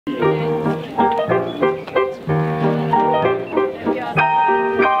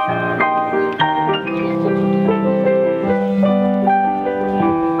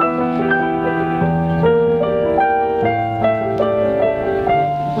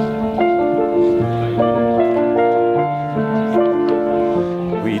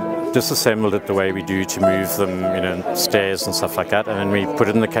disassembled it the way we do to move them, you know, stairs and stuff like that, and then we put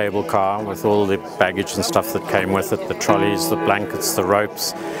it in the cable car with all the baggage and stuff that came with it, the trolleys, the blankets, the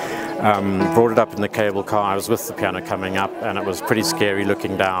ropes. Brought it up in the cable car. I was with the piano coming up, and it was pretty scary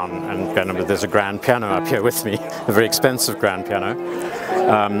looking down and going, but there's a grand piano up here with me, a very expensive grand piano.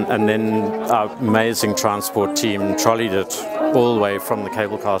 And then our amazing transport team trolleyed it all the way from the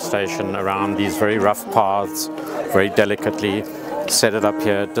cable car station around these very rough paths, very delicately, set it up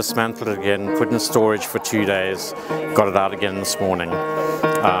here, dismantled it again, put it in storage for 2 days, got it out again this morning.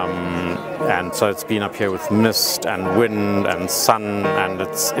 And so it's been up here with mist and wind and sun, and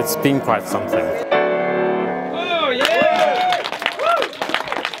it's been quite something.